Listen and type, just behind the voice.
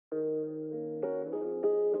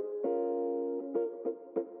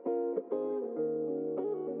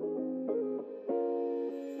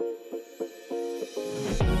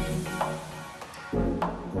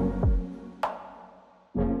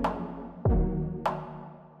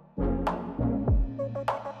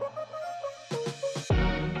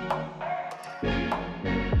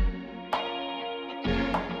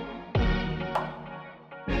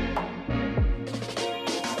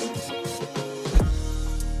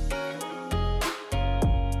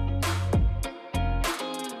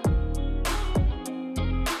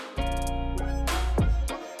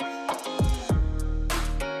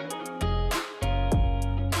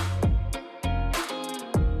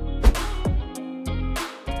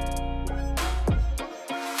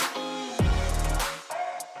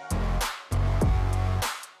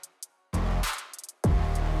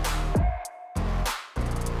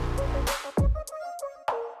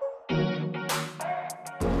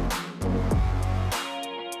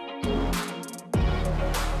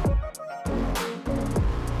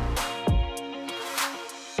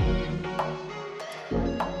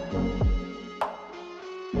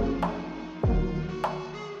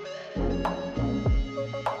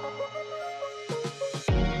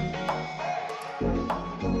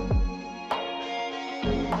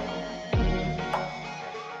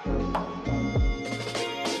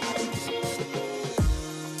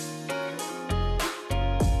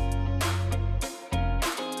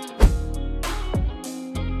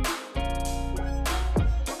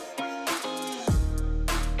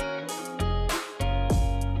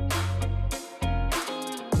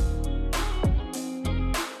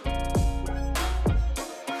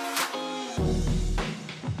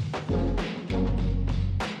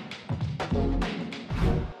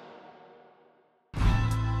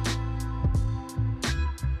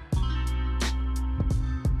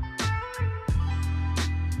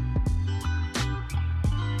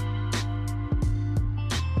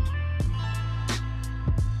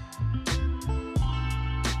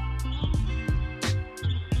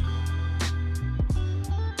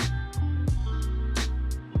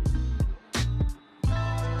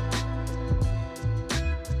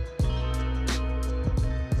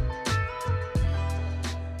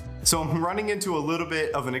So I'm running into a little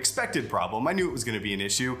bit of an expected problem. I knew it was going to be an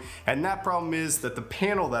issue, and that problem is that the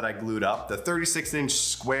panel that I glued up, the 36-inch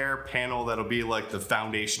square panel that'll be like the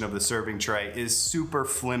foundation of the serving tray, is super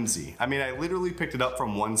flimsy. I mean, I literally picked it up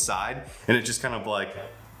from one side and it just kind of like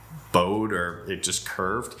bowed, or it just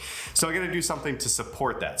curved. So I gotta do something to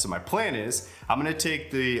support that. So my plan is, I'm gonna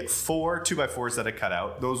take the 4 2x4s that I cut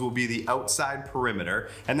out, those will be the outside perimeter,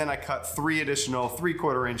 and then I cut 3 additional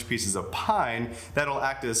 3/4 inch pieces of pine that'll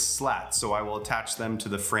act as slats, so I will attach them to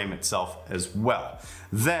the frame itself as well.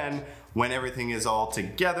 Then, when everything is all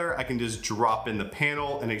together, I can just drop in the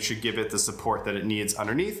panel and it should give it the support that it needs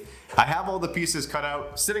underneath. I have all the pieces cut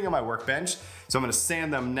out sitting on my workbench, so I'm gonna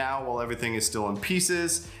sand them now while everything is still in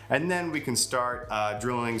pieces, and then we can start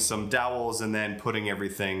drilling some dowels and then putting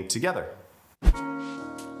everything together.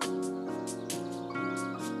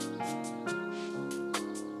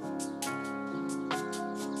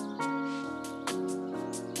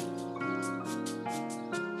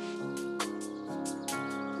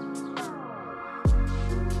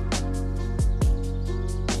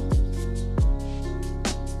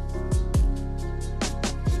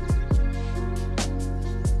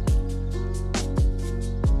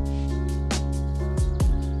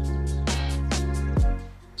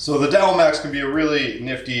 So the dowel max can be a really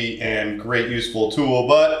nifty and great useful tool,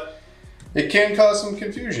 but it can cause some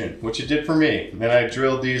confusion, which it did for me. And I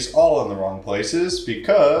drilled these all in the wrong places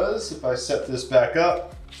because if I set this back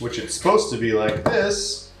up, which it's supposed to be like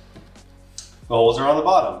this, the holes are on the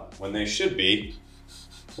bottom when they should be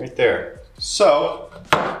right there. So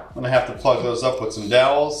I'm gonna have to plug those up with some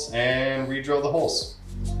dowels and re-drill the holes.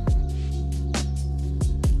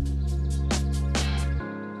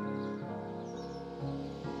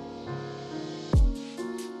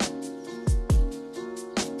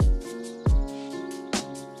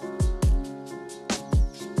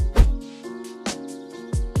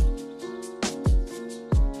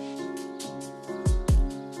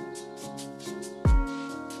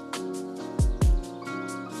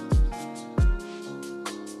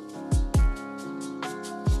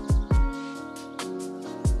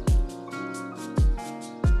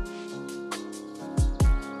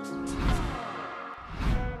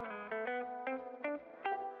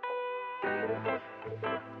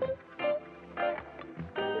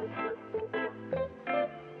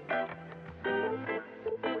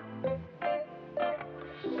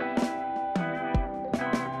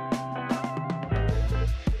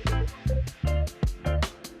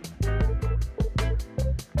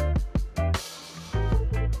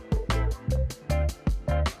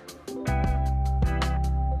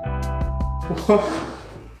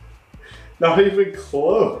 Not even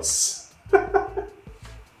close.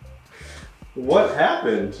 What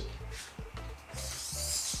happened?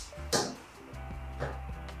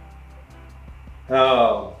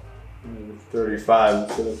 Oh, 35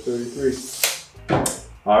 instead of 33.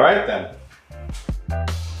 All right then.